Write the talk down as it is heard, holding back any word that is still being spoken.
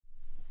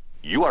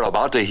You are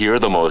about to hear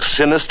the most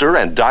sinister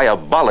and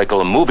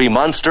diabolical movie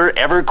monster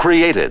ever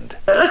created.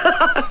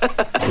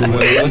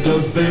 Cruella de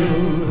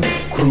Vil,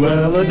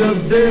 Cruella de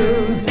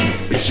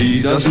Vil. If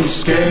she doesn't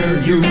scare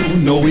you,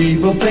 no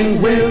evil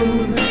thing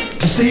will.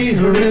 To see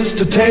her is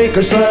to take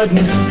a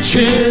sudden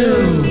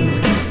chill.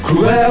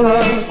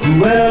 Cruella,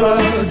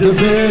 Cruella de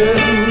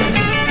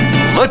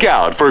Vil. Look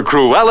out for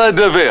Cruella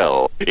de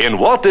Vil in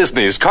Walt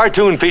Disney's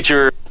cartoon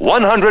feature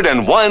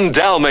 101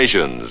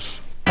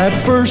 Dalmatians.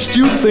 At first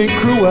you think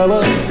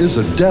Cruella is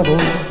a devil,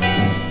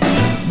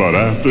 but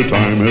after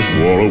time has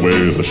wore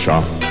away the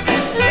shock,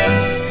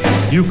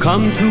 you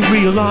come to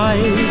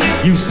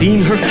realize you've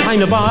seen her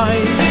kind of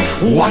eyes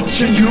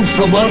watching you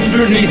from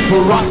underneath a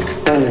rock.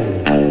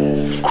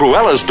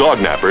 Cruella's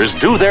dognappers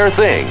do their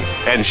thing,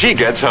 and she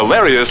gets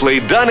hilariously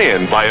done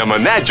in by a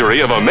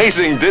menagerie of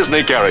amazing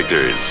Disney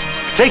characters.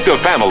 Take the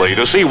family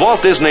to see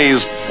Walt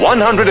Disney's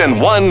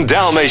 101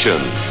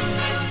 Dalmatians.